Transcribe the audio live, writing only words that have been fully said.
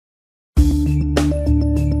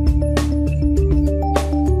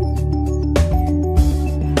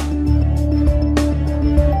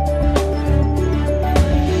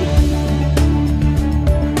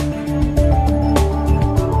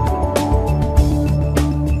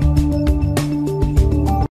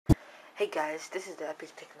guys, this is the Epic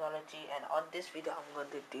Technology, and on this video I'm going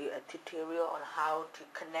to do a tutorial on how to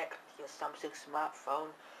connect your Samsung smartphone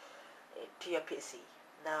to your PC.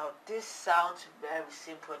 Now this sounds very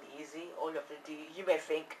simple and easy. All you have to do, you may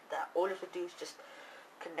think that all you have to do is just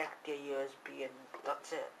connect your USB and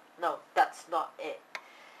that's it. No, that's not it.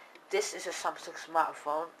 This is a Samsung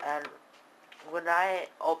smartphone, and when I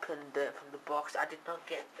opened it from the box, I did not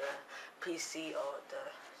get the PC or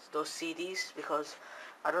those CDs, because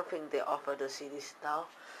I don't think they offer the CDs now.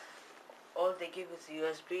 All they give is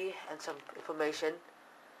USB and some information,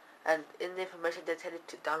 and in the information they tell you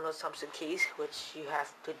to download Samsung Keys, which you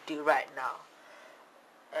have to do right now.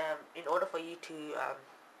 In order for you to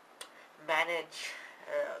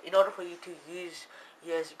in order for you to use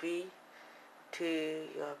USB to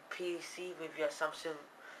your PC with your Samsung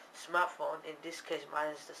smartphone, in this case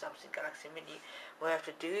mine is the Samsung Galaxy Mini, what you have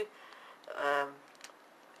to do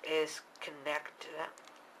is connect.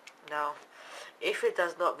 Now if it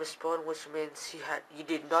does not respond, which means you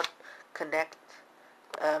did not connect,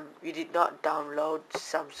 you did not download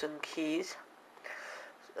Samsung Keys,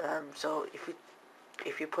 so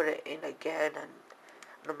if you put it in again, and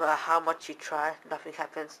no matter how much you try, nothing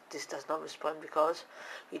happens. This does not respond because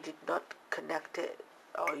you did not connect it,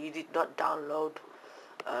 or you did not download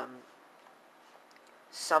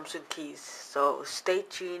Samsung Keys. So stay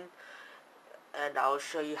tuned and I'll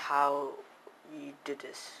show you how you do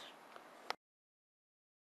this.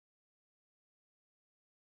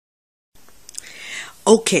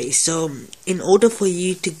 Okay, so in order for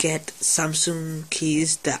you to get Samsung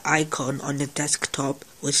Keys, the icon on your desktop,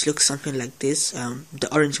 which looks something like this, the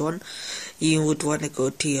orange one, you would want to go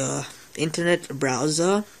to your internet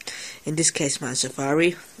browser. In this case, my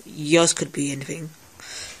Safari. Yours could be anything.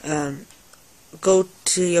 Go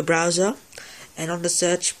to your browser, and on the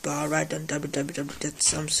search bar write on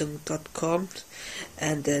www.samsung.com,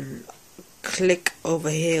 and then click over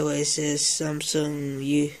here where it says Samsung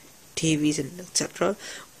TVs and etc.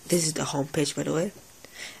 This is the home page, by the way,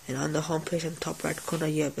 and on the home page on top right corner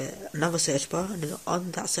you have another search bar, and then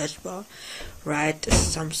on that search bar write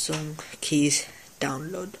Samsung Keys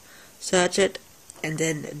download. Search it and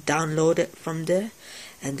then download it from there,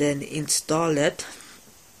 and then install it,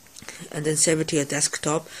 and then save it to your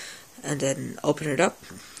desktop, and then open it up.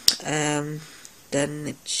 Then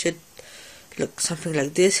it should look something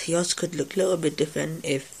like this. Yours could look a little bit different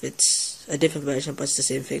if it's a different version, but it's the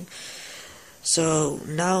same thing. So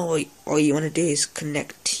now all you want to do is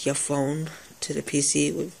connect your phone to the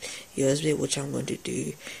PC with USB, which I'm going to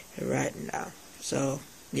do right now. So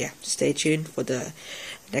yeah, stay tuned for the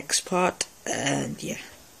next part, and yeah.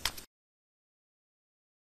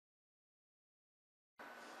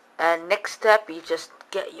 And next step, you just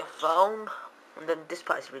get your phone, and then this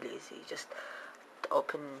part is really easy. You just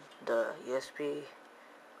open the USB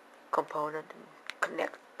component and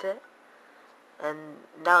connect it, and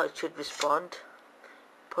now it should respond.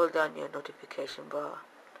 Pull down your notification bar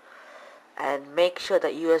and make sure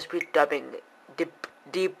that USB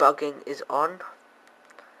debugging is on,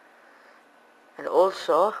 and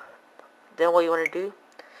also then what you want to do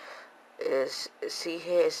is, see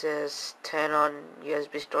here it says turn on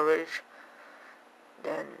USB storage,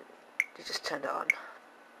 then you just turn it on.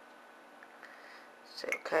 Say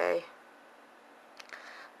okay.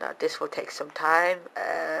 Now this will take some time.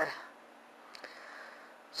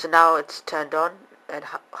 So now it's turned on, and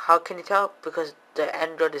how can you tell? Because the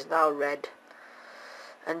Android is now red.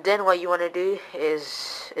 And then what you want to do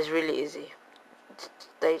is really easy.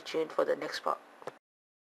 Stay tuned for the next part.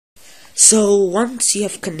 So once you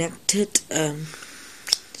have connected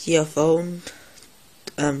your phone,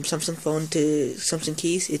 Samsung phone to Samsung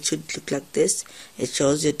Keys, it should look like this. It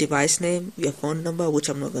shows your device name, your phone number, which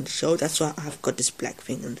I'm not going to show. That's why I've got this black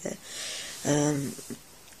thing in there.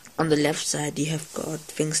 On the left side you have got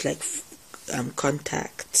things like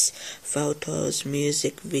contacts, photos,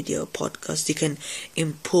 music, video, podcasts. You can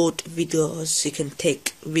import videos, you can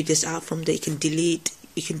take videos out from there, you can delete,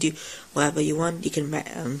 you can do whatever you want. You can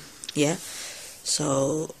yeah,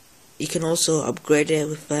 so you can also upgrade it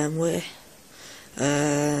with firmware.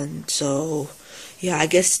 And so yeah, I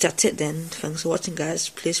guess that's it then. Thanks for watching, guys.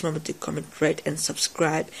 Please remember to comment, rate and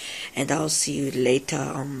subscribe, and I'll see you later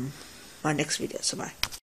on my next video. So bye.